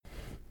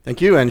Thank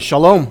you, and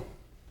shalom.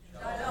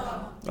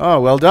 Shalom.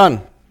 Oh, well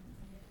done.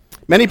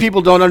 Many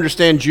people don't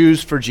understand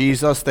Jews for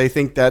Jesus. They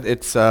think that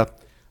it's a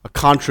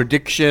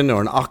contradiction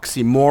or an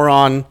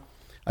oxymoron.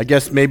 I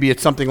guess maybe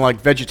it's something like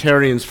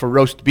vegetarians for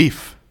roast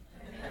beef.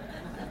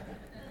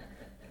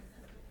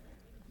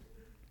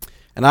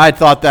 And I had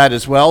thought that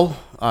as well,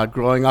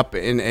 growing up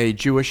in a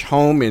Jewish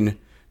home in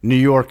New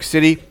York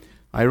City.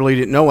 I really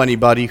didn't know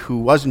anybody who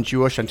wasn't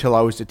Jewish until I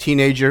was a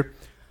teenager.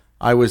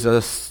 I was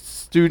a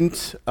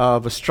student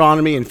of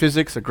astronomy and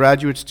physics, a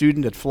graduate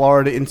student at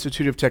Florida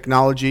Institute of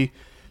Technology,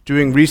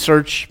 doing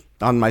research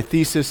on my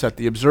thesis at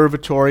the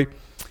observatory.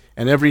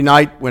 And every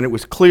night when it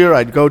was clear,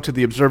 I'd go to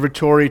the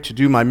observatory to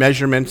do my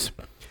measurements.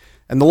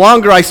 And the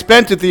longer I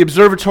spent at the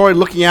observatory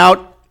looking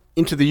out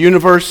into the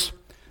universe,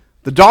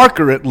 the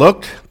darker it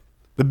looked,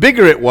 the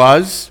bigger it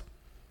was,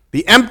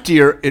 the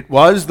emptier it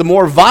was, the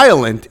more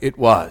violent it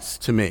was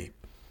to me,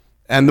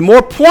 and the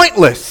more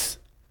pointless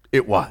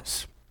it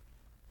was.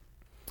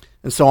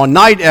 And so on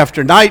night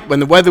after night,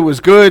 when the weather was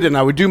good and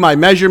I would do my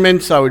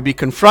measurements, I would be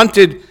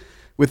confronted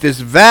with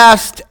this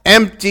vast,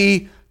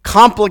 empty,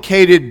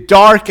 complicated,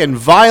 dark, and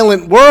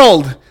violent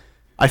world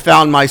I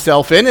found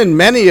myself in, and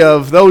many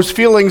of those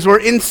feelings were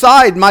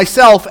inside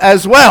myself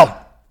as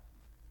well.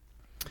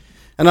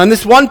 And on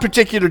this one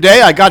particular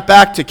day, I got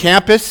back to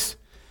campus,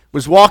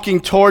 was walking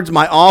towards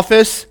my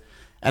office,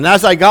 and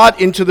as I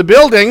got into the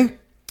building,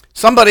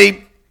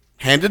 somebody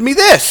handed me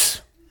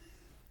this.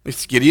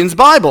 It's Gideon's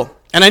Bible.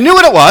 And I knew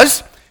what it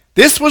was.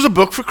 This was a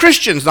book for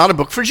Christians, not a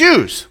book for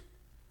Jews.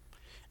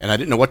 And I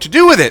didn't know what to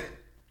do with it.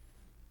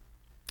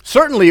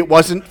 Certainly it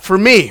wasn't for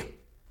me.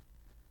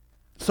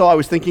 So I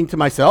was thinking to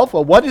myself,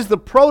 well, what is the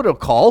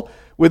protocol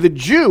with a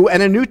Jew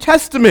and a New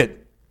Testament?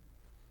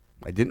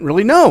 I didn't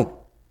really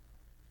know.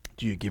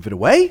 Do you give it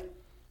away?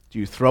 Do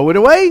you throw it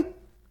away?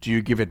 Do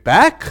you give it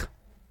back?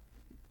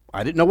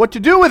 I didn't know what to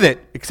do with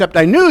it, except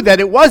I knew that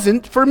it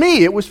wasn't for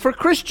me. It was for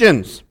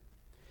Christians.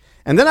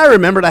 And then I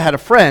remembered I had a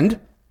friend.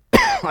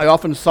 I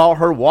often saw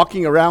her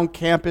walking around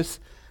campus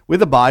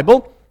with a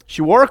Bible.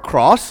 She wore a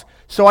cross,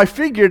 so I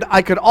figured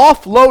I could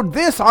offload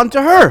this onto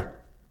her.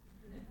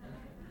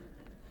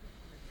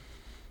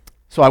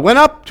 So I went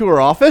up to her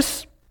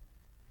office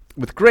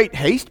with great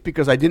haste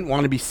because I didn't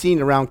want to be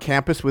seen around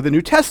campus with a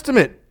New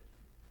Testament.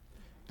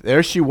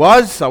 There she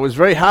was. I was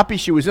very happy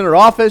she was in her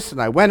office,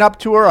 and I went up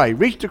to her. I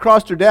reached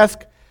across her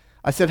desk.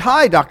 I said,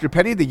 "Hi, Dr.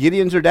 Petty, the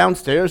Gideons are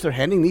downstairs. They're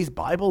handing these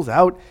Bibles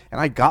out." And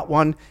I got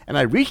one, and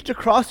I reached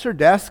across her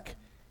desk,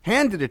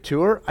 handed it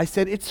to her. I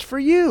said, "It's for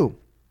you."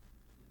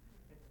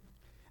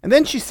 And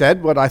then she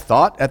said what I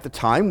thought at the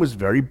time was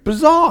very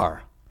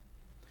bizarre.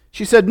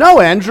 She said,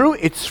 "No, Andrew,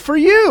 it's for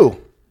you."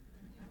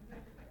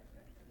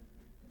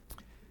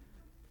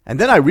 And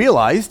then I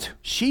realized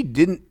she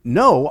didn't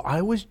know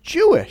I was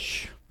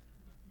Jewish.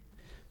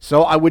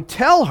 So I would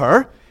tell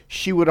her,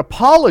 she would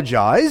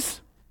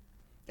apologize,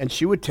 and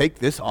she would take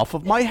this off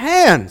of my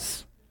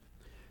hands.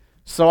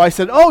 So I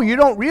said, "Oh, you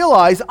don't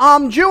realize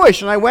I'm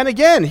Jewish." And I went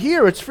again,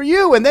 "Here, it's for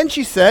you." And then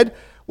she said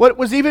what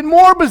was even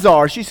more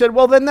bizarre. She said,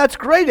 "Well, then that's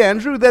great,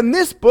 Andrew. Then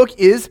this book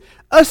is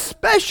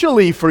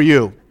especially for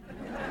you."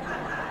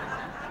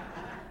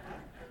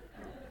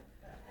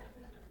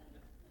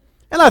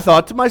 And I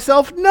thought to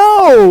myself,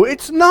 no,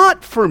 it's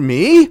not for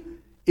me.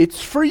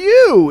 It's for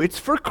you. It's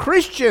for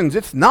Christians.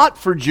 It's not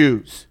for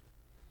Jews.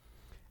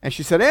 And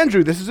she said,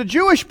 "Andrew, this is a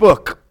Jewish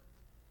book.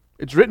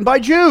 It's written by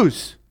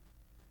Jews."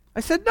 I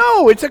said,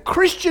 "No, it's a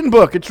Christian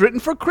book. It's written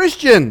for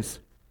Christians."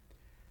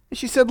 And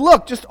she said,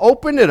 "Look, just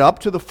open it up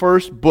to the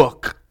first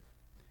book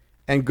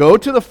and go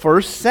to the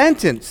first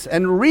sentence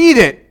and read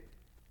it."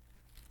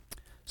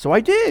 So I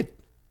did.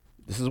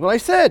 This is what I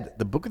said: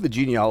 "The book of the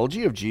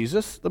genealogy of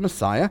Jesus, the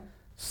Messiah,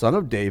 son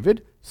of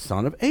David,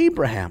 son of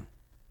Abraham."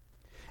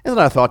 And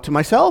then I thought to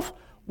myself,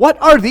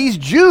 what are these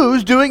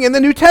Jews doing in the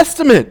New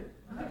Testament?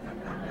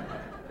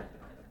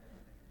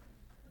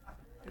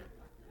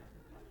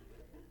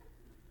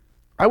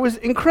 I was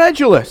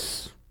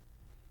incredulous.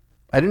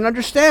 I didn't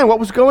understand what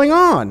was going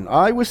on.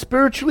 I was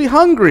spiritually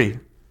hungry.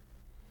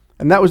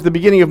 And that was the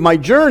beginning of my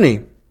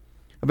journey,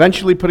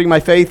 eventually putting my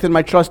faith and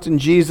my trust in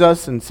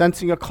Jesus and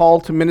sensing a call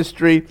to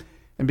ministry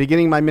and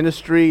beginning my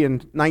ministry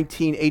in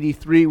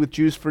 1983 with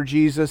Jews for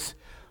Jesus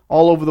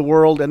all over the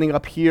world, ending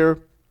up here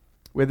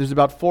where there's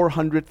about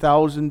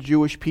 400,000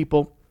 Jewish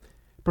people,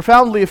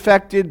 profoundly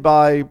affected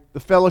by the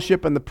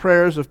fellowship and the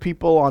prayers of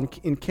people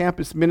in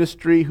campus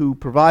ministry who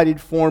provided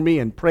for me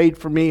and prayed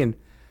for me and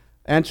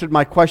answered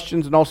my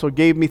questions and also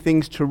gave me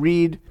things to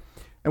read.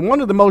 And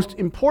one of the most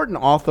important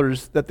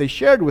authors that they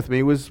shared with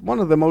me was one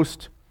of the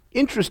most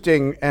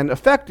interesting and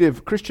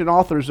effective Christian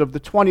authors of the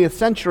 20th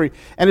century,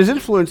 and his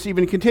influence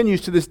even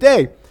continues to this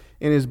day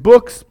in his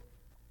books,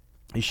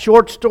 his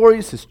short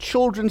stories, his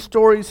children's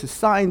stories, his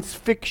science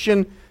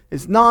fiction,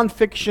 his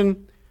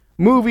nonfiction.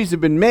 Movies have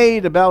been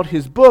made about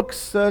his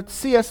books.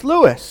 C.S.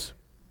 Lewis.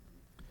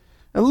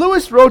 And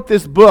Lewis wrote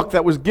this book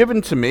that was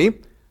given to me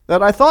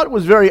that I thought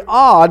was very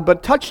odd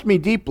but touched me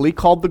deeply,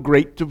 called The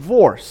Great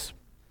Divorce.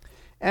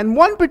 And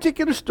one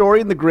particular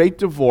story in The Great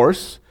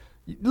Divorce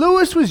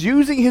Lewis was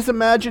using his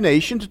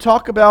imagination to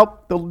talk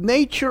about the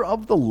nature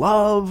of the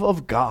love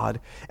of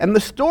God. And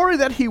the story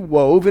that he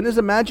wove in his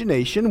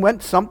imagination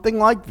went something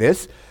like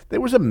this.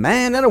 There was a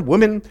man and a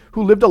woman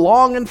who lived a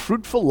long and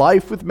fruitful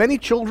life with many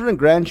children and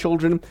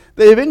grandchildren.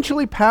 They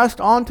eventually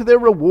passed on to their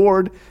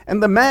reward,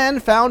 and the man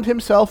found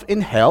himself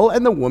in hell,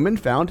 and the woman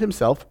found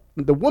herself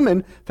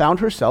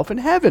in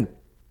heaven.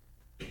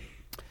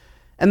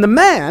 And the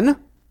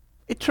man,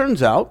 it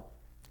turns out,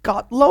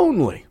 got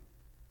lonely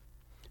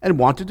and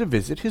wanted to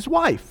visit his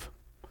wife.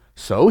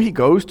 So he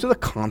goes to the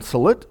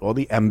consulate or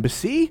the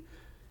embassy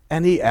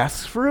and he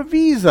asks for a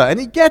visa and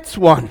he gets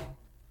one.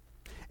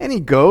 And he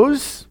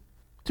goes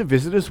to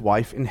visit his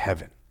wife in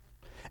heaven.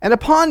 And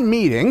upon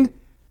meeting,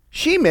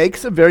 she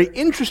makes a very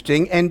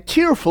interesting and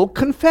tearful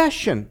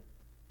confession.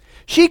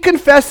 She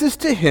confesses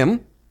to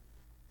him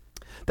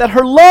that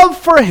her love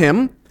for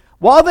him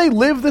while they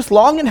lived this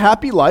long and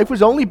happy life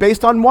was only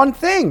based on one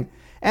thing.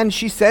 And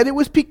she said, "It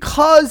was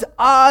because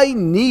I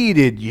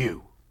needed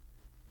you."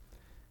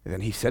 And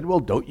then he said, "Well,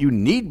 don't you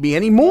need me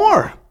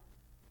anymore?"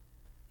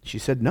 She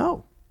said,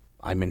 "No,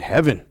 I'm in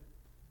heaven.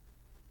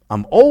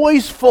 I'm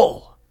always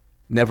full,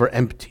 never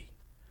empty.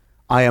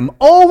 I am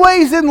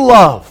always in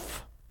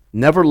love,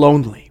 never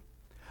lonely.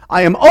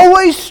 I am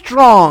always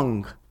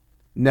strong,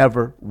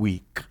 never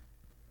weak."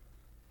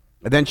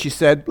 And then she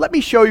said, "Let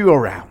me show you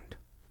around.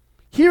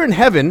 Here in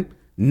heaven,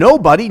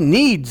 nobody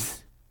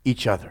needs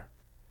each other.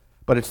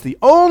 But it's the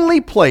only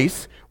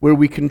place where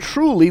we can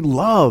truly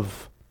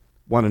love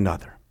one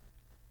another."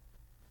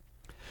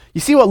 You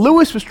see, what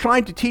Lewis was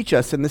trying to teach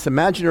us in this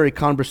imaginary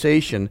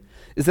conversation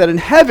is that in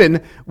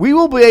heaven, we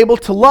will be able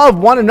to love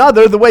one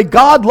another the way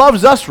God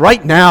loves us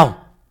right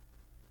now.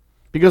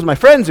 Because, my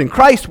friends, in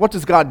Christ, what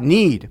does God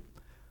need?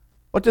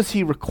 What does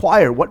he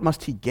require? What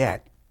must he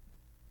get?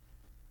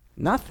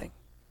 Nothing.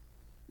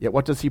 Yet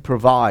what does he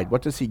provide?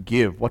 What does he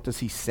give? What does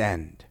he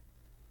send?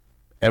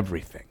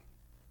 Everything.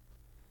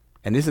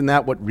 And isn't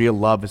that what real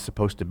love is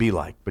supposed to be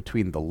like,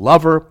 between the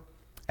lover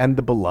and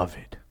the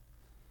beloved?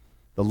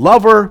 The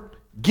lover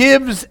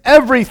gives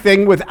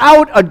everything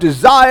without a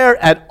desire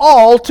at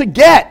all to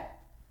get.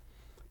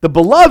 The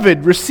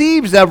beloved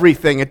receives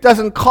everything. It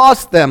doesn't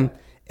cost them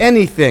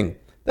anything.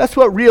 That's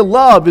what real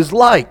love is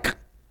like.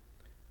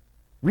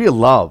 Real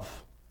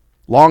love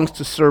longs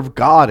to serve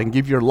God and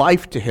give your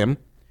life to him,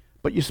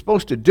 but you're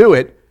supposed to do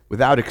it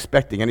without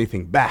expecting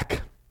anything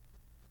back.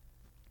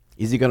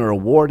 Is he going to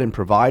reward and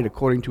provide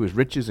according to his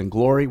riches and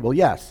glory? Well,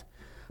 yes.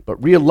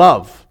 But real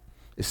love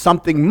is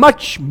something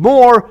much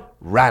more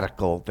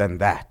radical than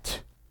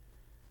that.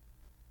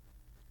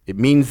 It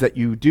means that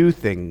you do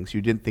things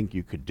you didn't think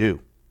you could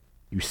do.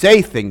 You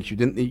say things you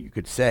didn't think you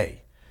could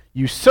say.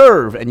 You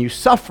serve and you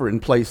suffer in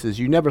places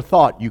you never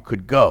thought you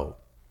could go,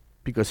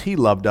 because he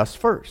loved us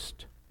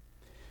first.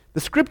 The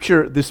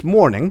scripture this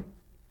morning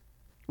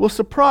will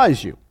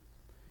surprise you.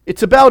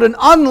 It's about an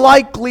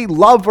unlikely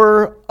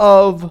lover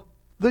of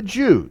the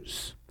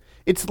Jews.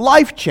 It's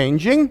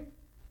life-changing.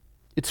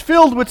 It's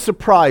filled with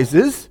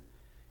surprises.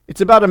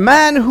 It's about a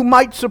man who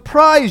might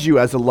surprise you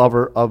as a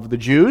lover of the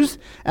Jews.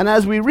 And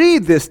as we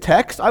read this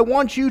text, I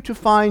want you to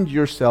find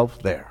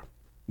yourself there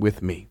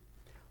with me.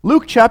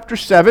 Luke chapter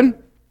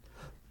 7,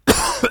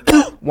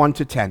 1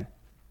 to 10.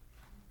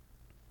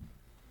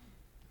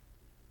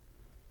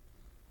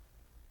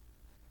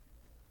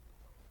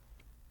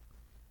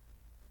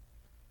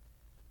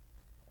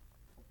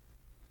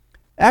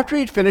 After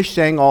he'd finished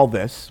saying all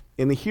this,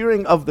 in the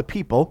hearing of the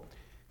people,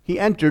 he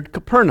entered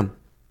Capernaum.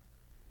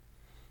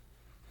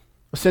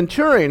 A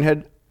centurion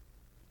had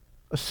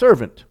a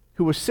servant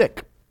who was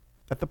sick,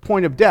 at the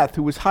point of death,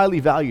 who was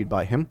highly valued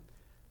by him.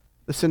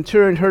 The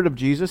centurion heard of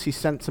Jesus. He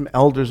sent some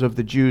elders of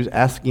the Jews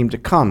asking him to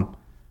come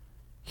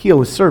heal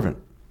his servant.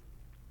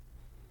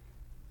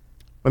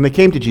 When they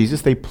came to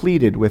Jesus, they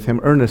pleaded with him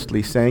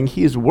earnestly, saying,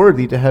 "He is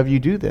worthy to have you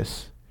do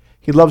this.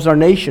 He loves our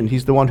nation.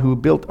 He's the one who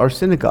built our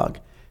synagogue."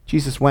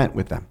 Jesus went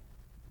with them.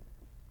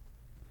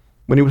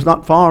 When he was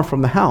not far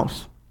from the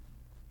house,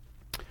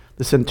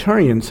 the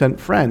centurion sent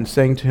friends,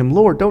 saying to him,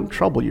 "Lord, don't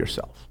trouble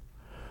yourself,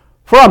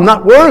 for I'm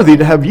not worthy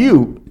to have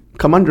you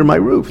come under my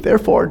roof.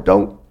 Therefore,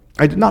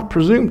 I did not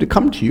presume to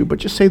come to you, but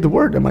just say the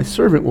word, and my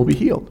servant will be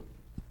healed.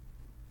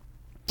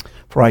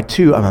 For I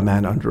too am a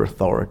man under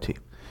authority,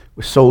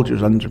 with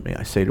soldiers under me.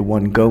 I say to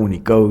one, go, and he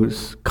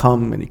goes,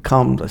 come, and he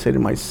comes. I say to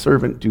my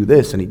servant, do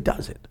this, and he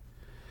does it."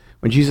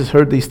 When Jesus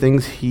heard these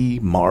things, he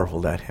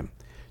marveled at him.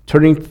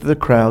 Turning to the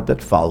crowd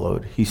that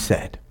followed, he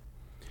said,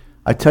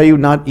 "I tell you,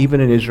 not even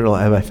in Israel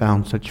have I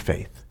found such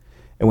faith."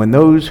 And when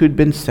those who had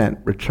been sent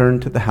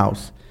returned to the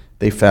house,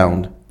 they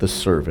found the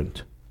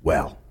servant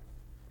well.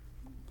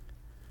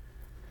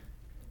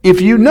 If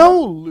you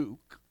know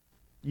Luke,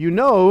 you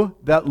know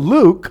that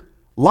Luke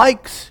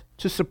likes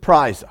to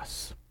surprise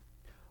us.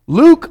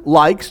 Luke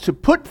likes to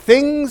put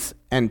things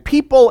and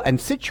people and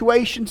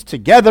situations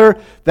together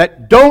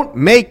that don't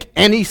make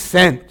any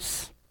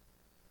sense.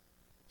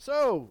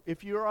 So,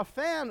 if you're a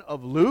fan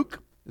of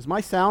Luke, is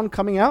my sound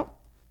coming out?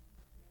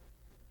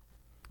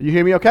 You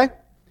hear me okay?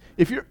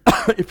 If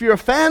you're a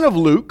fan of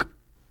Luke,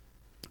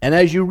 And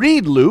as you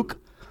read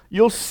Luke,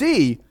 you'll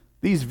see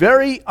these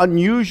very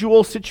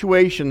unusual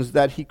situations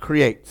that he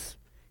creates.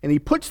 And he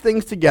puts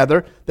things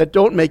together that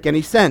don't make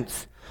any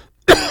sense.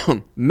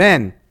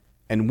 Men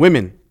and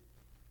women,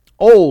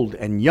 old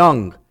and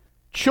young,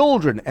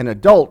 children and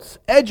adults,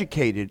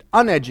 educated,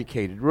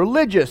 uneducated,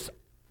 religious,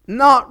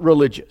 not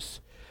religious.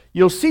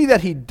 You'll see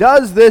that he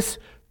does this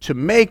to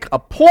make a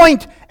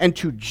point and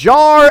to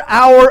jar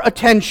our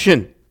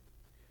attention.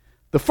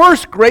 The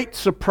first great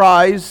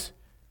surprise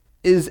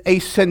is a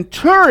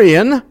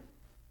centurion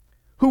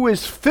who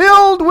is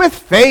filled with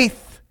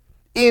faith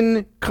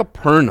in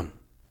Capernaum.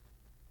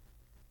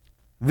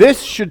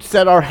 This should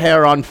set our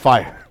hair on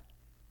fire.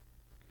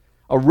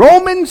 A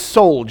Roman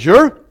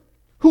soldier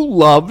who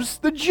loves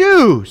the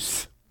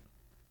Jews.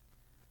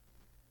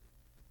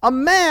 A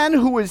man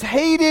who is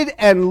hated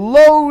and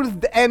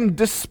loathed and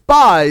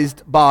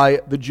despised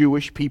by the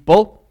Jewish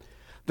people.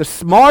 The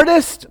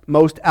smartest,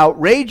 most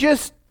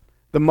outrageous,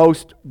 the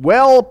most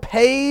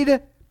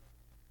well-paid,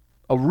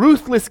 a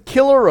ruthless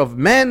killer of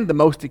men, the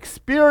most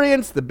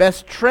experienced, the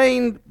best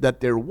trained that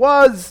there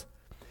was.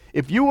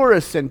 If you were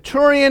a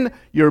centurion,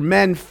 your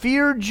men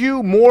feared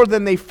you more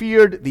than they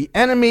feared the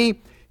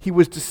enemy. He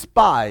was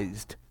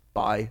despised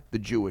by the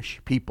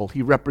Jewish people.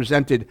 He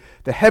represented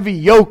the heavy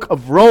yoke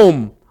of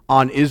Rome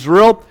on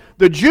Israel.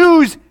 The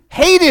Jews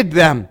hated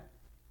them.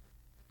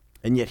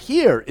 And yet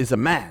here is a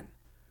man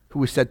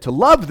who is said to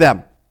love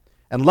them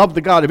and love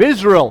the God of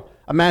Israel,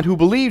 a man who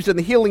believes in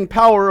the healing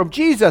power of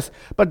Jesus.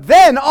 But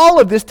then all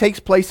of this takes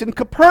place in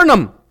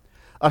Capernaum.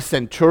 A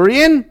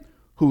centurion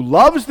who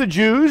loves the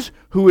Jews,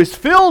 who is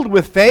filled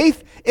with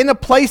faith in a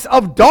place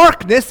of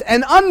darkness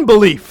and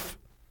unbelief.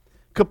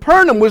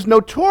 Capernaum was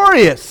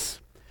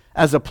notorious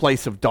as a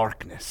place of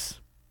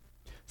darkness.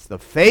 It's the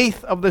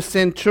faith of the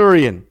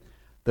centurion,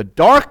 the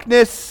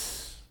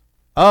darkness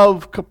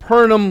of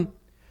Capernaum,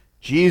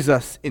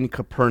 Jesus in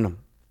Capernaum.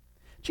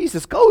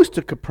 Jesus goes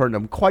to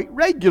Capernaum quite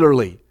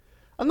regularly.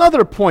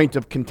 Another point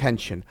of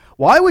contention.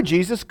 Why would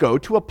Jesus go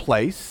to a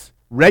place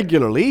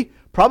regularly,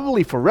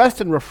 probably for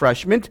rest and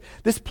refreshment?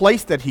 This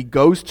place that he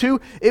goes to,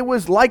 it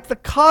was like the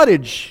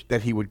cottage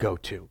that he would go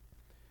to.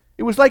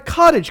 It was like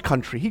cottage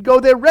country. He'd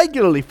go there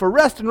regularly for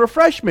rest and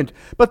refreshment.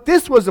 But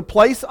this was a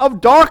place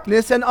of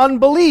darkness and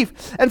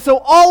unbelief. And so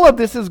all of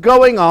this is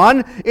going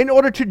on in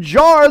order to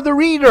jar the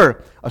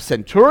reader. A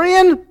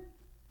centurion,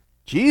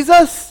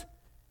 Jesus,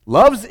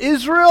 loves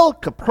Israel,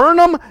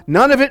 Capernaum,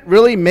 none of it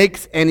really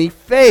makes any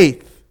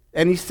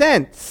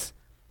sense.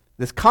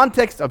 This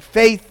context of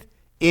faith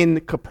in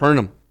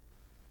Capernaum.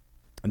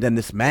 And then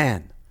this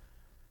man,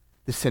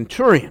 the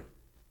centurion,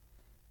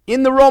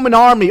 in the Roman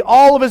army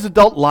all of his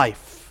adult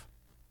life,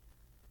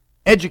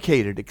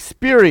 educated,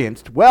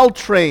 experienced,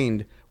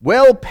 well-trained,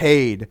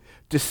 well-paid,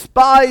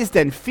 despised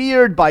and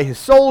feared by his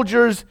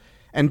soldiers,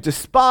 and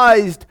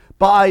despised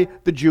by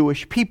the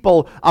Jewish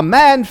people. A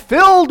man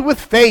filled with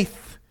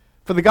faith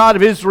for the God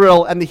of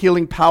Israel and the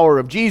healing power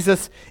of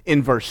Jesus.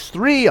 In verse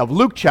 3 of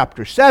Luke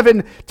chapter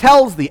 7,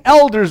 tells the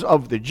elders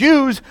of the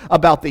Jews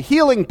about the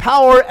healing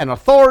power and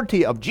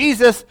authority of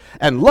Jesus.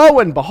 And lo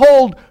and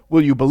behold,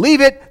 will you believe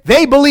it?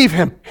 They believe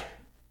him.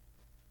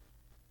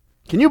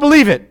 Can you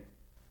believe it?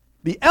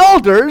 The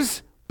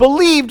elders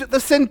believed the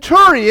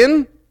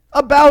centurion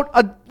about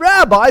a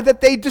rabbi that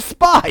they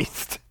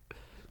despised.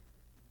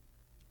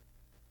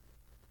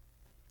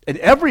 And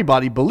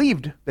everybody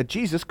believed that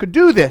Jesus could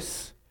do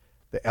this.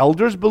 The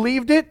elders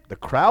believed it, the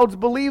crowds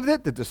believed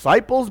it, the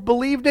disciples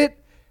believed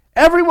it.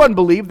 Everyone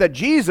believed that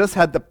Jesus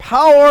had the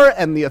power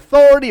and the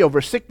authority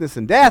over sickness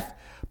and death,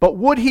 but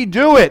would he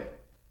do it?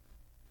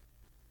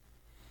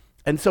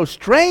 And so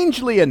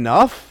strangely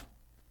enough,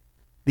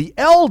 the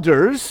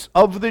elders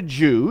of the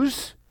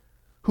Jews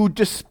who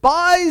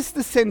despise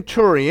the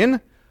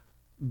centurion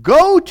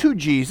go to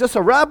Jesus,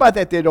 a rabbi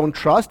that they don't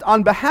trust,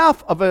 on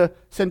behalf of a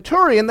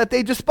centurion that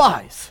they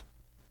despise.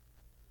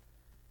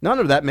 None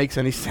of that makes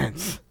any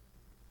sense.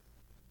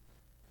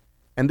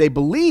 And they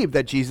believe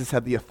that Jesus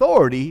had the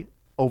authority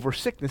over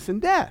sickness and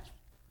death.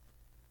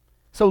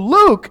 So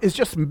Luke is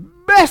just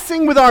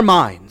messing with our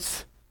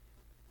minds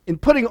in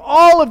putting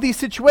all of these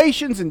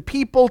situations and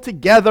people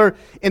together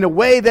in a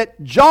way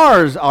that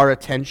jars our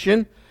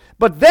attention.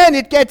 But then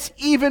it gets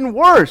even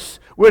worse,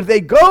 where they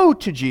go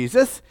to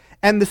Jesus,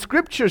 and the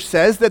scripture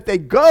says that they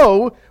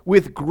go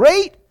with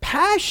great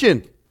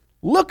passion.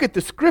 Look at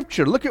the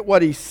scripture. Look at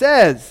what he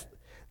says.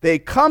 They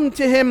come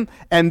to him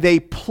and they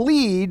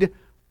plead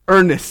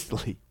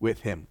earnestly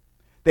with him.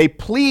 They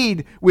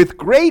plead with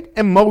great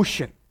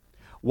emotion.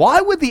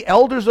 Why would the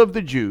elders of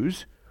the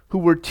Jews, who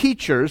were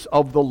teachers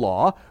of the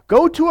law,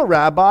 go to a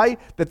rabbi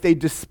that they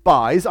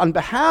despise on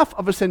behalf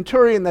of a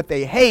centurion that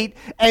they hate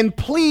and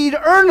plead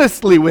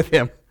earnestly with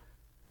him?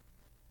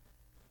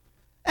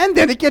 And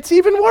then it gets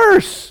even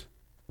worse,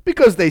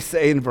 because they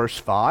say in verse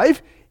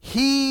 5,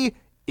 he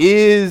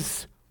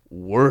is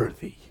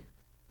worthy.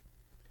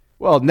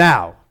 Well,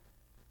 now,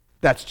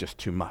 that's just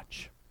too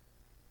much,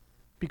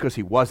 because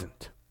he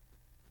wasn't.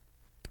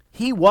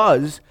 He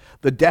was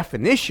the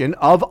definition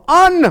of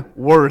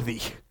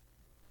unworthy.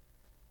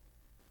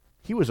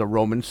 He was a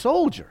Roman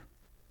soldier.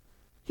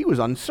 He was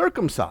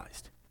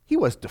uncircumcised. He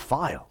was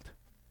defiled.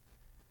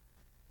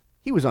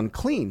 He was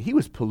unclean. He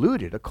was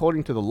polluted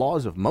according to the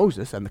laws of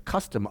Moses and the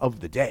custom of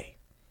the day.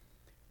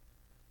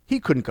 He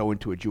couldn't go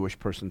into a Jewish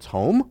person's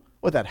home,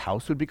 or that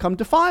house would become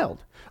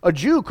defiled. A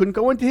Jew couldn't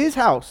go into his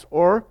house,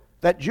 or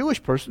that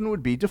Jewish person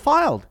would be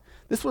defiled.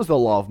 This was the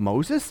law of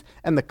Moses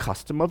and the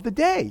custom of the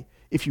day.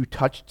 If you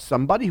touched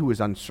somebody who was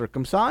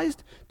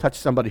uncircumcised, touched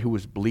somebody who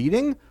was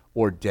bleeding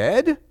or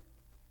dead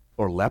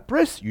or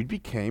leprous, you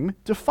became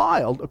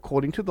defiled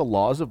according to the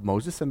laws of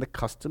Moses and the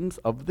customs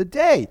of the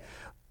day.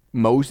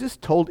 Moses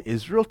told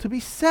Israel to be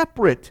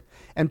separate,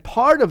 and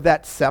part of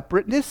that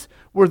separateness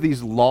were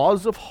these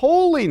laws of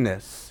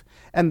holiness.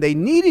 And they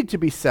needed to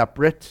be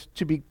separate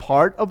to be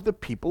part of the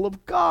people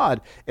of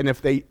God. And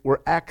if they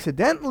were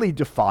accidentally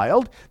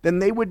defiled, then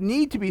they would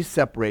need to be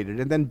separated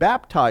and then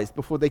baptized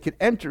before they could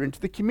enter into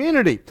the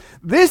community.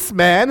 This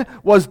man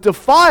was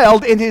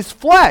defiled in his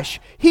flesh.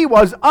 He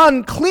was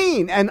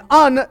unclean and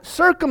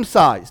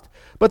uncircumcised.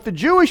 But the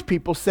Jewish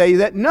people say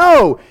that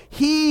no,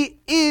 he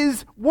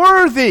is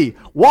worthy.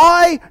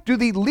 Why do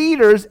the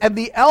leaders and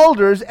the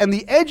elders and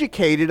the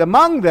educated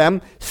among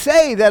them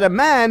say that a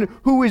man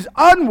who is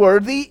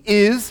unworthy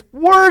is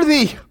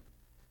worthy?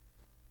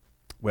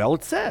 Well,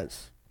 it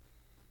says,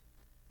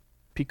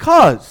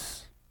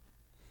 because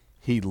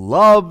he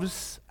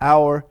loves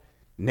our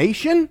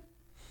nation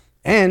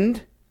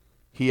and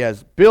he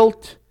has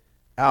built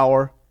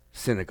our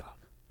synagogue.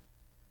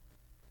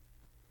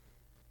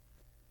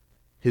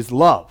 His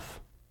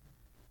love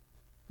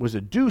was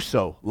a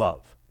do-so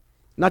love,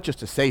 not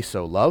just a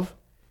say-so love.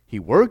 He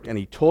worked and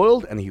he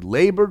toiled and he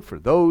labored for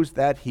those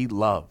that he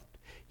loved.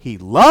 He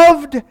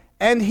loved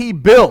and he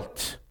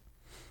built.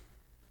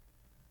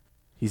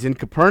 He's in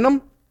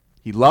Capernaum.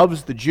 He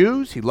loves the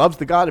Jews. He loves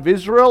the God of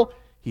Israel.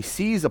 He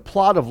sees a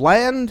plot of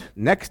land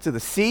next to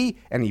the sea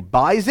and he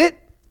buys it.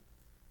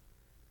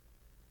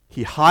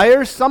 He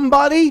hires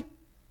somebody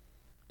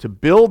to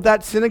build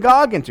that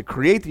synagogue and to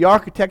create the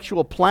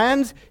architectural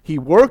plans. He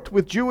worked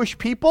with Jewish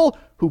people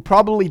who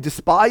probably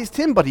despised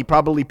him, but he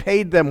probably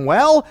paid them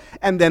well.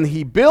 And then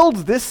he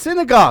builds this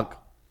synagogue,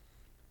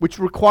 which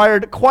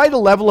required quite a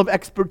level of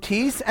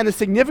expertise and a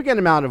significant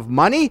amount of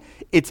money.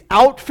 It's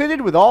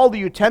outfitted with all the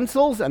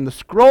utensils and the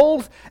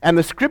scrolls and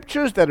the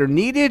scriptures that are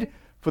needed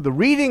for the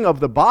reading of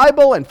the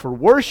Bible and for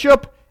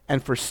worship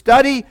and for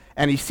study.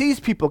 And he sees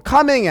people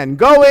coming and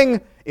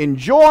going,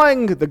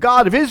 enjoying the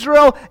God of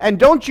Israel, and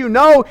don't you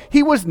know,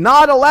 he was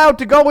not allowed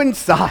to go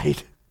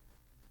inside.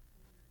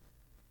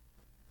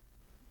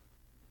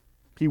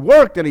 He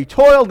worked and he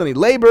toiled and he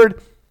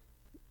labored,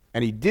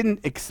 and he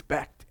didn't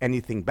expect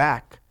anything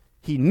back.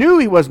 He knew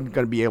he wasn't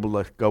going to be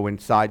able to go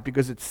inside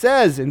because it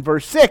says in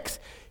verse 6,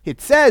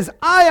 it says,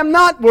 I am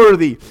not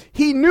worthy.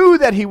 He knew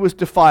that he was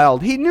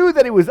defiled. He knew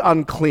that he was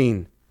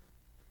unclean.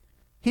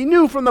 He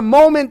knew from the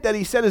moment that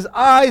he set his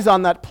eyes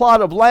on that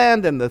plot of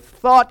land and the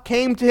thought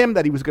came to him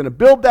that he was going to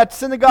build that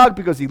synagogue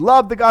because he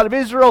loved the God of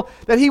Israel,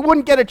 that he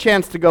wouldn't get a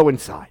chance to go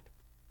inside.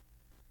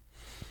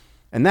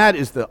 And that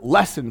is the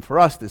lesson for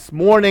us this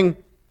morning.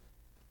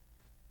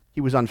 He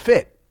was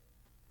unfit,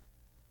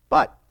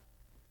 but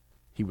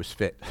he was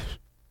fit.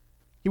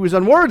 He was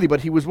unworthy,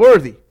 but he was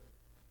worthy.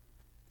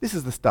 This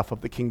is the stuff of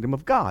the kingdom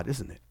of God,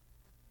 isn't it?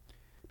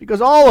 Because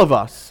all of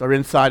us are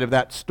inside of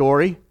that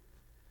story.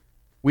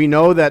 We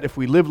know that if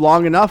we live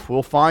long enough,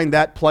 we'll find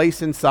that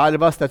place inside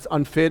of us that's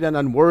unfit and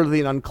unworthy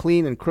and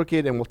unclean and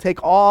crooked, and we'll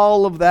take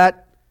all of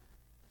that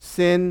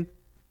sin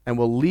and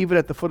we'll leave it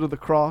at the foot of the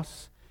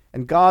cross.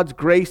 And God's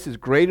grace is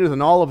greater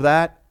than all of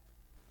that.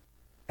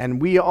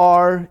 And we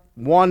are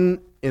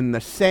one in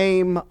the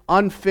same,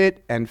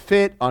 unfit and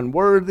fit,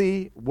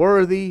 unworthy,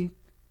 worthy,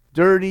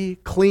 dirty,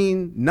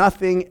 clean,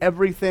 nothing,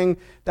 everything.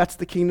 That's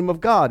the kingdom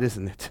of God,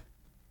 isn't it?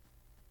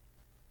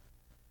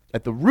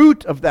 At the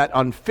root of that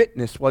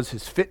unfitness was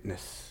his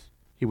fitness.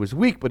 He was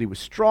weak, but he was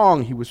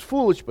strong. He was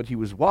foolish, but he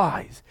was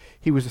wise.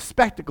 He was a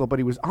spectacle, but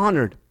he was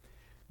honored.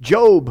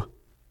 Job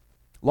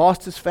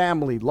lost his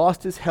family,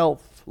 lost his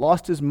health,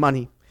 lost his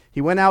money.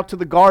 He went out to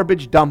the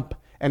garbage dump,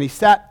 and he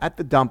sat at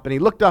the dump, and he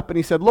looked up, and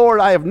he said, Lord,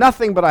 I have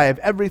nothing, but I have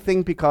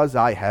everything because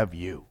I have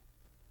you.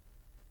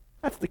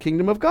 That's the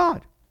kingdom of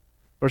God.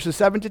 Verses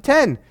 7 to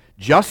 10,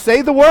 just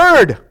say the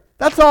word.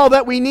 That's all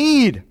that we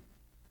need.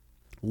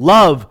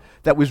 Love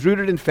that was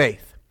rooted in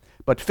faith,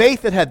 but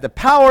faith that had the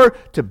power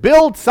to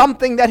build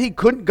something that he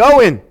couldn't go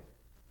in.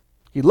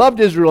 He loved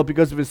Israel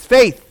because of his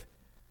faith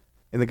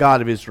in the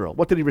God of Israel.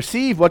 What did he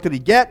receive? What did he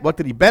get? What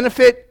did he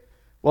benefit?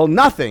 Well,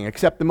 nothing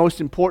except the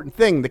most important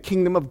thing, the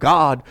kingdom of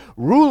God,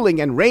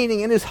 ruling and reigning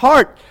in his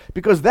heart,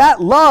 because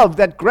that love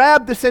that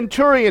grabbed the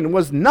centurion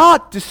was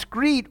not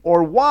discreet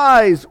or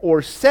wise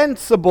or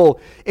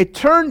sensible. It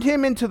turned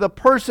him into the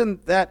person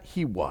that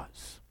he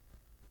was.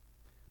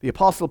 The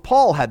Apostle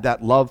Paul had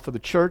that love for the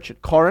church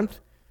at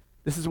Corinth.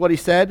 This is what he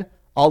said,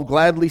 I'll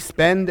gladly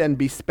spend and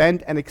be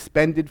spent and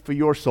expended for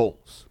your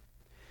souls.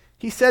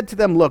 He said to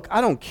them, look, I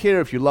don't care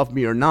if you love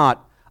me or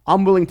not.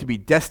 I'm willing to be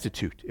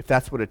destitute if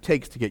that's what it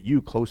takes to get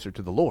you closer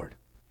to the Lord.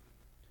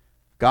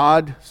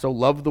 God so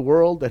loved the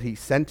world that he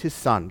sent his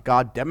Son.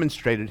 God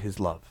demonstrated his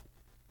love.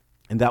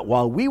 And that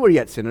while we were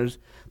yet sinners,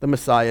 the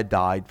Messiah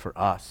died for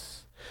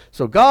us.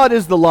 So God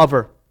is the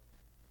lover.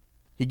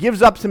 He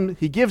gives up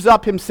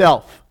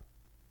himself.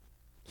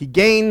 He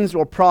gains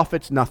or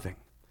profits nothing.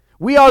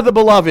 We are the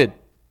beloved.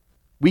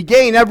 We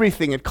gain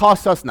everything. It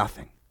costs us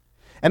nothing.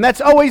 And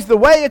that's always the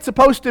way it's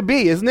supposed to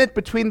be, isn't it?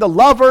 Between the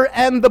lover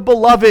and the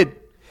beloved.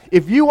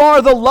 If you are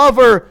the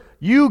lover,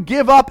 you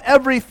give up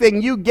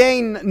everything. You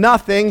gain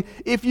nothing.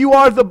 If you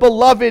are the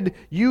beloved,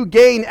 you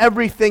gain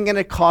everything and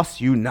it costs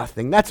you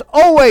nothing. That's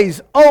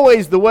always,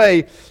 always the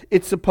way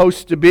it's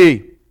supposed to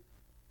be.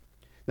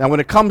 Now, when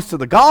it comes to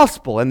the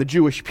gospel and the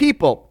Jewish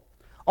people,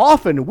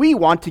 often we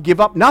want to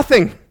give up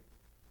nothing.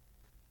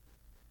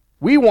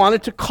 We want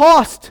it to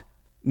cost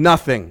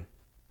nothing.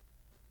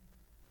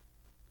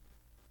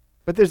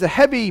 But there's a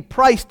heavy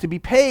price to be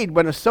paid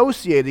when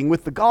associating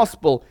with the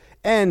gospel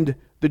and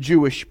the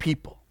Jewish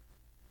people.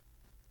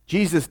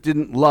 Jesus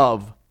didn't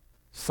love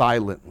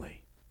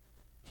silently.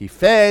 He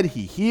fed,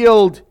 he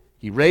healed,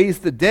 he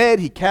raised the dead,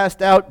 he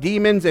cast out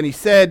demons, and he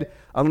said,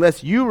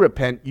 unless you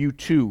repent, you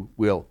too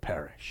will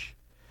perish.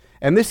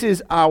 And this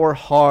is our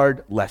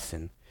hard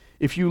lesson.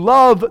 If you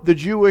love the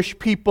Jewish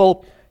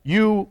people,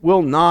 you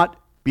will not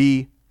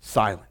be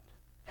silent.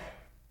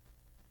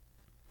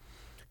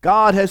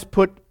 God has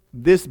put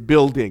this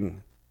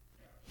building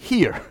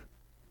here,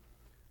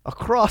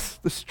 across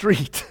the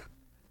street,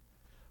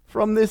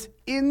 from this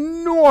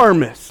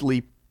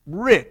enormously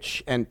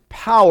rich and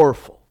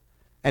powerful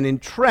and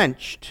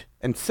entrenched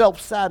and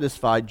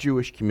self-satisfied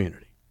Jewish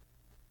community.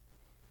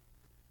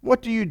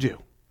 What do?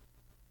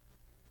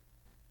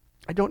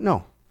 I don't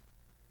know.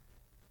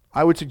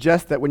 I would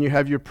suggest that when you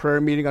have your prayer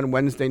meeting on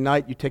Wednesday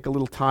night, you take a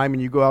little time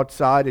and you go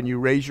outside and you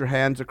raise your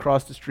hands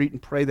across the street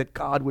and pray that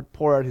God would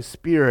pour out his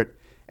Spirit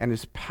and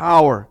his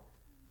power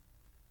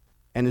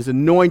and his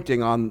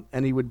anointing on,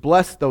 and he would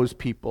bless those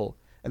people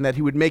and that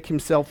he would make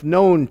himself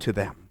known to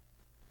them.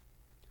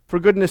 For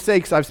goodness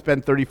sakes, I've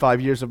spent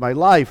 35 years of my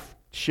life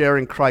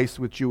sharing Christ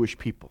with Jewish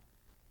people.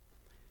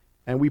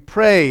 And we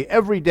pray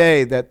every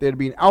day that there'd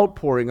be an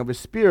outpouring of his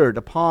Spirit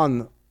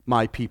upon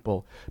my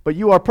people. But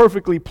you are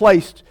perfectly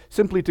placed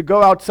simply to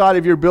go outside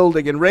of your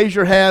building and raise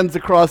your hands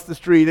across the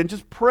street and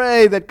just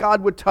pray that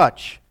God would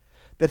touch,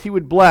 that he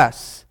would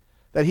bless,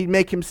 that he'd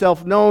make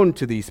himself known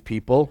to these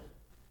people.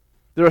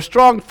 There are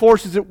strong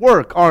forces at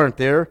work, aren't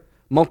there?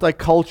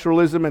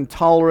 Multiculturalism and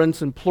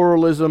tolerance and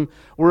pluralism.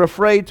 We're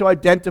afraid to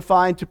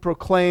identify and to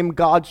proclaim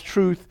God's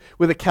truth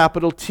with a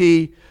capital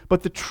T,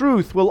 but the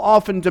truth will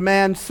often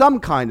demand some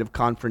kind of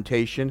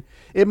confrontation.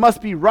 It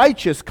must be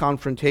righteous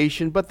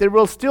confrontation, but there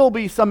will still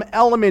be some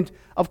element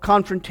of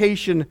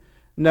confrontation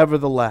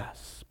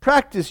nevertheless.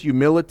 Practice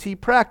humility,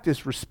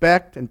 practice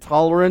respect and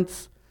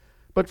tolerance,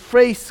 but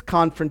face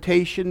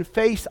confrontation,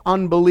 face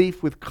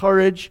unbelief with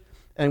courage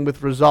and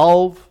with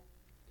resolve.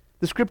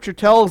 The scripture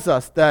tells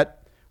us that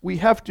we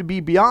have to be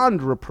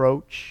beyond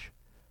reproach,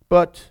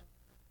 but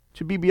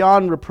to be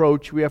beyond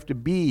reproach, we have to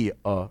be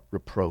a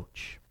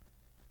reproach.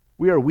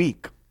 We are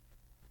weak.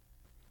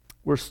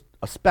 We're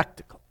a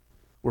spectacle.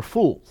 We're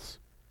fools.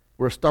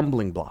 We're a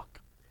stumbling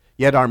block.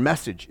 Yet our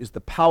message is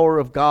the power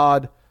of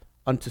God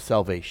unto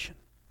salvation.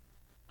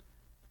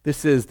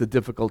 This is the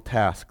difficult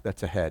task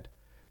that's ahead.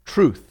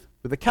 Truth,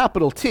 with a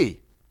capital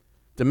T,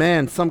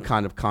 demands some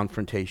kind of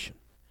confrontation.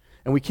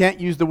 And we can't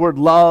use the word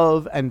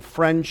love and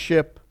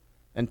friendship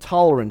and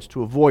tolerance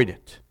to avoid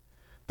it.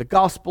 The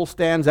gospel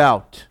stands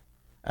out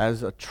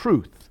as a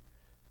truth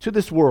to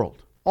this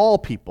world, all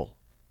people,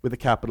 with a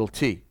capital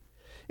T.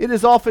 It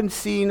is often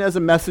seen as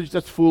a message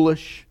that's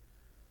foolish,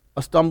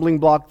 a stumbling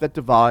block that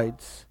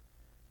divides,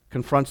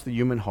 confronts the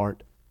human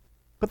heart.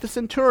 But the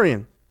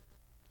centurion,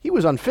 he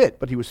was unfit,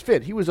 but he was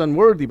fit. He was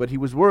unworthy, but he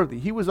was worthy.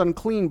 He was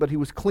unclean, but he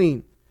was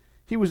clean.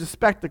 He was a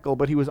spectacle,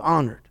 but he was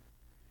honored.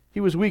 He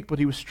was weak, but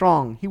he was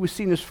strong. He was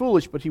seen as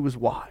foolish, but he was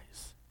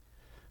wise.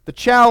 The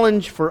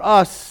challenge for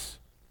us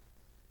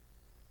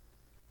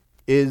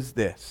is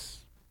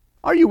this.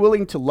 Are you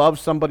willing to love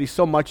somebody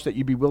so much that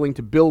you'd be willing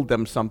to build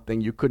them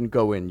something you couldn't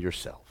go in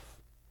yourself?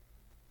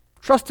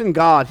 Trust in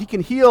God. He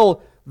can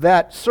heal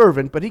that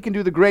servant, but he can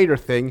do the greater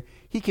thing.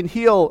 He can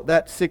heal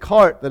that sick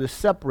heart that is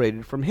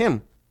separated from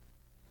him.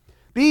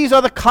 These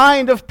are the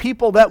kind of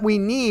people that we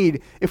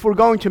need if we're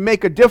going to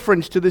make a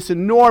difference to this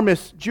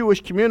enormous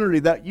Jewish community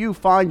that you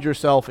find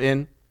yourself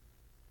in.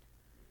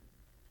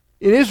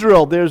 In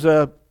Israel, there's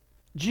a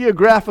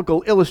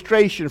geographical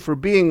illustration for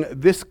being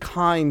this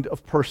kind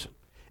of person.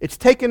 It's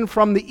taken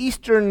from the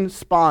eastern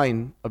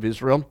spine of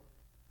Israel.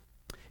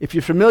 If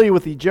you're familiar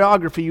with the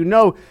geography, you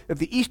know that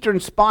the eastern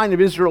spine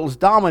of Israel is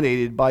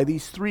dominated by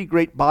these three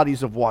great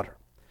bodies of water: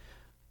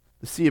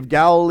 the Sea of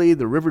Galilee,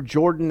 the River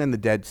Jordan, and the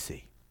Dead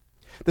Sea.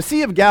 The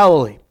Sea of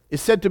Galilee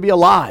is said to be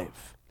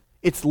alive.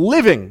 It's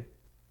living.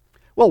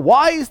 Well,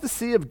 why is the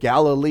Sea of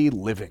Galilee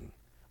living?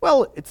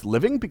 Well, it's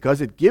living because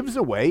it gives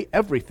away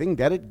everything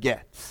that it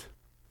gets.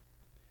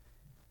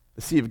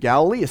 The Sea of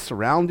Galilee is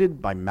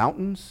surrounded by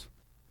mountains.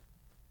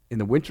 In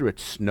the winter, it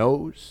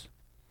snows.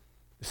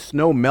 The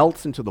snow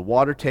melts into the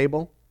water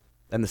table.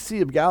 And the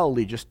Sea of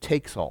Galilee just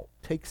takes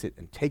it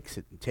and takes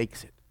it and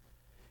takes it.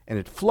 And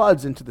it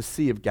floods into the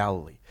Sea of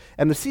Galilee.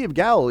 And the Sea of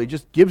Galilee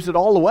just gives it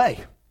all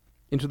away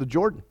into the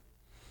Jordan.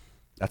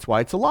 That's why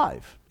it's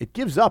alive. It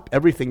gives up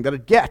everything that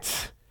it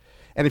gets.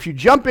 And if you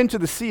jump into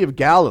the Sea of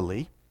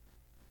Galilee,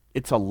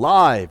 it's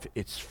alive,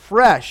 it's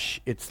fresh,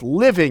 it's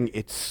living,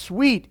 it's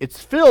sweet,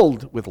 it's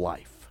filled with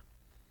life.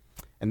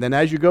 And then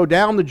as you go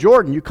down the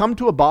Jordan, you come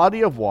to a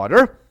body of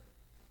water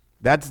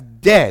that's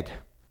dead.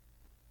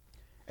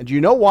 And do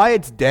you know why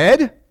it's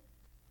dead?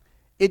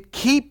 It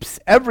keeps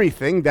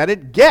everything that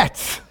it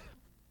gets.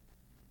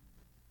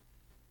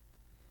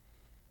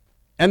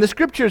 And the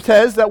scripture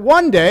says that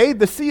one day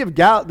the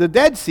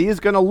Dead Sea is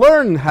going to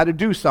learn how to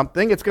do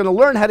something. It's going to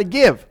learn how to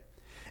give.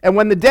 And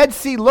when the Dead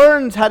Sea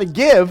learns how to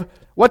give,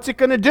 what's it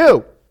going to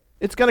do?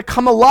 It's going to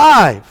come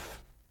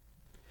alive.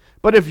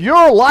 But if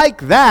you're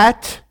like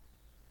that,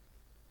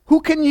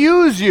 who can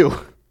use you?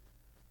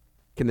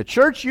 Can the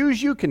church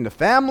use you? Can the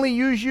family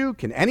use you?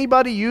 Can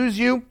anybody use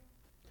you?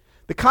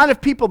 The kind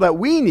of people that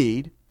we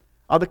need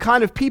are the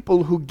kind of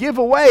people who give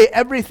away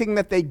everything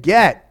that they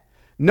get,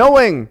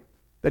 knowing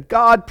that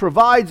God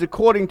provides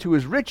according to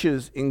his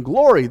riches in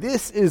glory.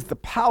 This is the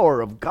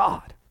power of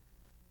God.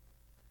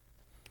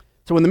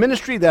 So in the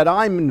ministry that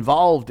I'm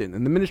involved in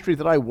the ministry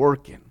that I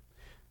work in,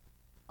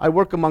 I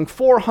work among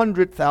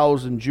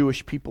 400,000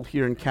 Jewish people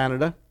here in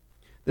Canada.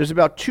 There's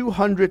about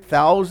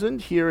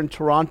 200,000 here in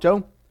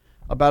Toronto,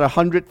 about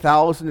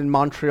 100,000 in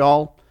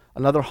Montreal,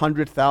 another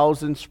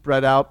 100,000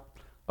 spread out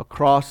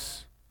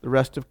across the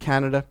rest of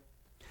Canada.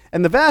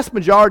 And the vast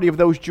majority of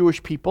those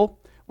Jewish people,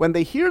 when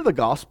they hear the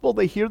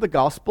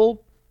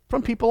gospel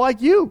from people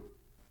like you.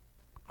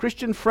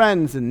 Christian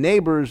friends and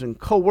neighbors and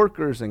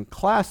co-workers and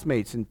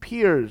classmates and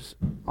peers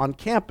on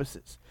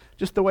campuses,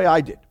 just the way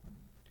I did.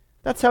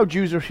 That's how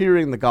Jews are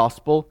hearing the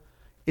gospel.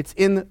 It's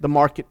in the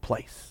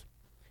marketplace.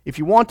 If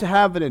you want to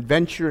have an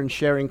adventure in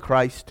sharing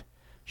Christ,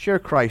 share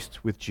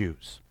Christ with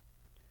Jews.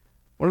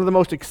 One of the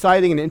most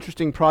exciting and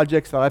interesting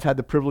projects that I've had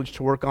the privilege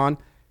to work on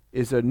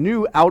is a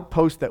new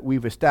outpost that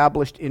we've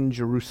established in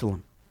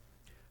Jerusalem.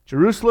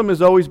 Jerusalem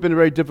has always been a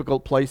very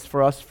difficult place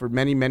for us for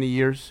many, many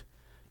years.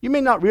 You may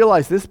not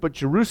realize this, but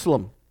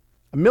Jerusalem,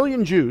 1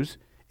 million Jews,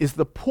 is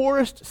the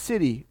poorest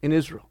city in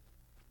Israel.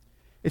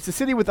 It's the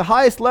city with the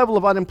highest level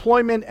of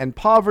unemployment and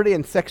poverty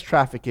and sex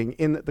trafficking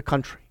in the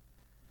country.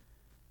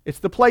 It's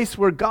the place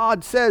where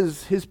God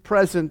says his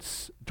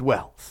presence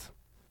dwells.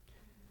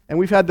 And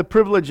we've had the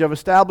privilege of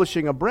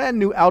establishing a brand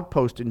new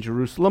outpost in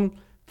Jerusalem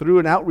through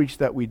an outreach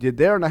that we did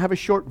there. And I have a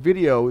short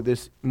video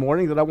this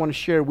morning that I want to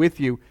share with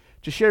you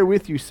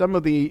some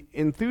of the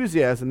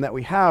enthusiasm that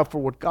we have for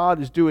what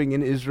God is doing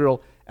in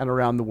Israel and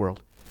around the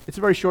world. It's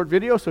a very short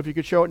video, so if you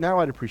could show it now,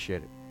 I'd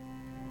appreciate it.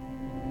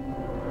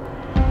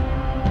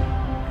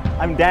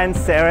 I'm Dan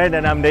Sered,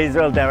 and I'm the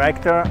Israel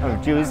Director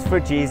of Jews for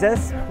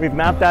Jesus. We've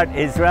mapped out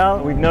Israel.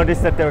 We've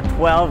noticed that there are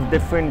 12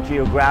 different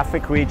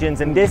geographic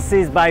regions, and this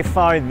is by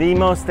far the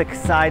most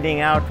exciting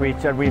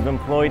outreach that we've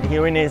employed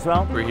here in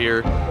Israel. We're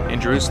here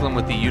in Jerusalem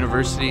with the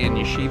university and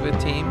yeshiva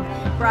team.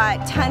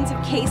 Brought tons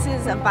of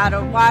cases of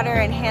bottled water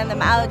and hand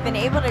them out. Been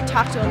able to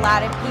talk to a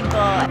lot of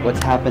people.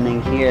 What's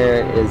happening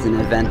here is an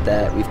event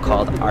that we've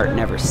called Art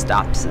Never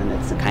Stops, and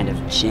it's a kind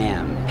of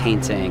jam,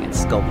 painting and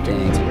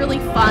sculpting. It's really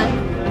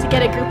fun to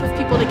get a group of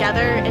people together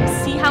and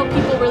see how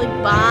people really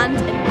bond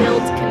and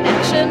build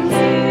connections.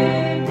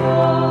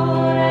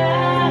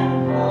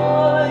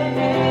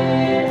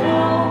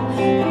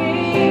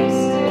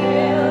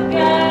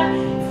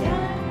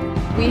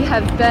 We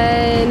have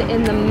been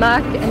in the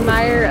muck and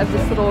mire of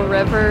this little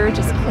river,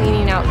 just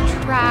cleaning out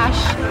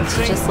trash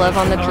to just love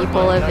on the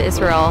people of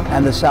Israel.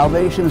 And the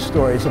salvation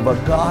stories of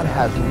what God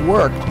has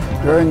worked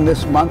during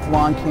this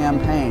month-long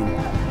campaign.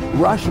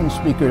 Russian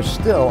speakers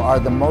still are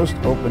the most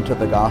open to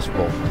the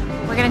gospel.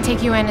 We're going to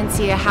take you in and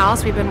see a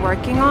house we've been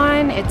working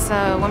on. It's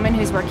a woman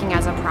who's working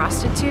as a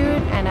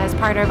prostitute, and as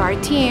part of our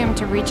team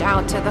to reach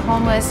out to the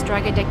homeless,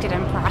 drug addicted,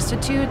 and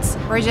prostitutes.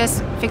 We're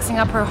just fixing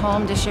up her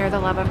home to share the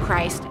love of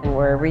Christ. And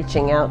we're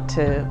reaching out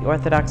to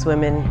Orthodox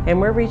women, and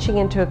we're reaching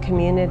into a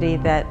community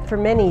that for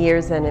many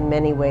years and in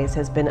many ways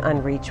has been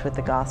unreached with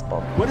the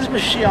gospel. What does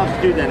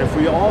Mashiach do then? If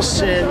we all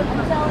sin,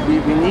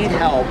 we need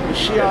help.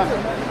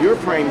 Mashiach, you're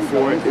praying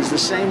for it, is the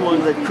same one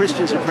that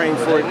Christians are praying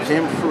for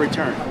him for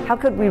return. How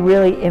could we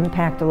really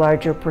impact a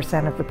larger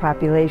percent of the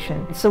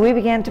population? So we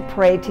began to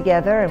pray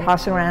together and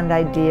toss around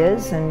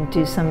ideas and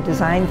do some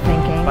design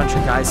thinking. A bunch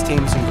of guys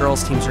teams and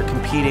girls teams are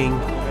competing.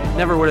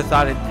 Never would have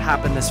thought it'd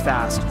happen this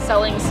fast.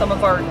 Selling some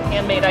of our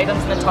handmade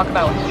items and then talk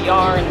about who we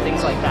are and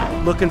things like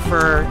that. Looking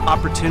for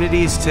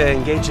opportunities to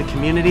engage the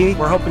community.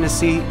 We're hoping to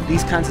see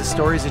these kinds of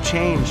stories of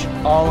change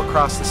all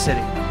across the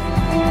city.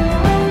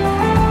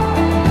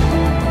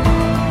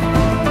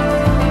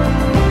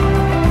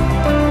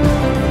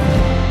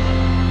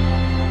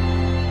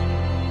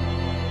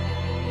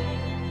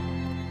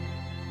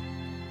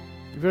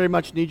 Very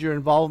much need your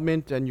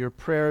involvement and your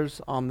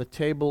prayers on the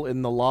table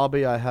in the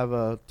lobby. I have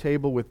a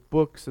table with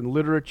books and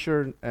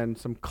literature and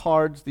some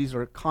cards. These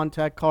are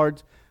contact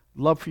cards.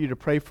 Love for you to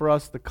pray for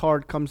us. The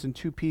card comes in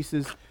two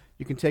pieces.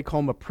 You can take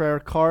home a prayer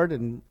card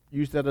and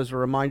use that as a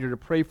reminder to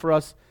pray for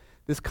us.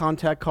 This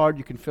contact card,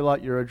 you can fill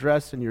out your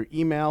address and your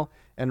email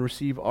and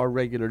receive our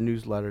regular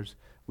newsletters.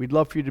 We'd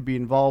love for you to be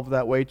involved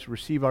that way, to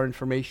receive our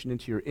information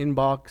into your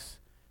inbox,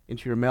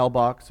 into your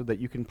mailbox, so that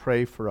you can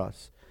pray for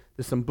us.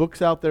 There's some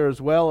books out there as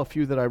well, a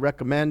few that I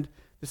recommend.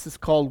 This is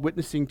called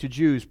Witnessing to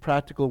Jews,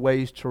 Practical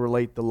Ways to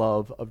Relate the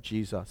Love of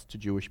Jesus to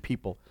Jewish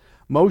People.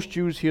 Most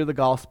Jews hear the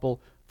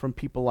gospel from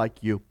people like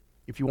you.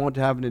 If you want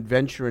to have an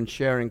adventure in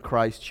sharing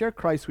Christ, share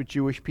Christ with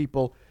Jewish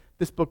people.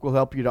 This book will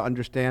help you to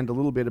understand a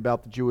little bit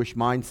about the Jewish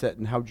mindset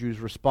and how Jews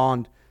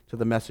respond to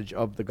the message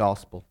of the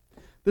gospel.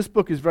 This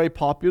book is very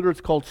popular.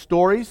 It's called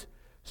Stories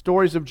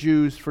of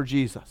Jews for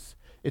Jesus.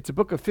 It's a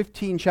book of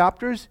 15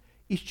 chapters.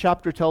 Each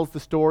chapter tells the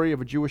story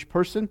of a Jewish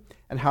person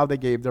and how they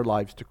gave their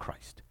lives to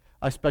Christ.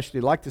 I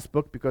especially like this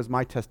book because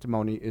my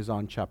testimony is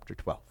on chapter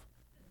 12.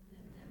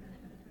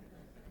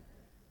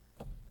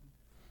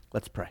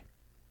 Let's pray.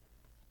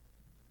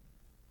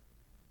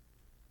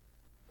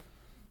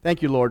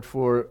 Thank you, Lord,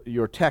 for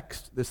your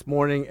text this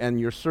morning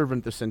and your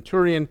servant, the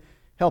centurion.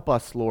 Help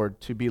us,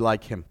 Lord, to be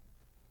like him.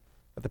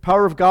 That the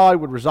power of God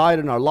would reside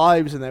in our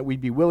lives and that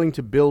we'd be willing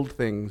to build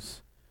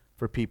things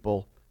for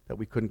people that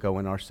we couldn't go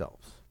in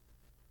ourselves.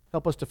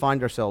 Help us to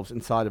find ourselves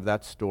inside of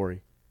that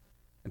story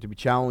and to be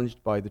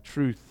challenged by the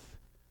truth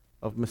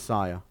of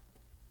Messiah.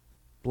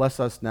 Bless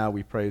us now,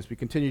 we pray, as we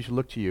continue to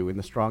look to you in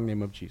the strong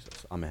name of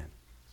Jesus. Amen.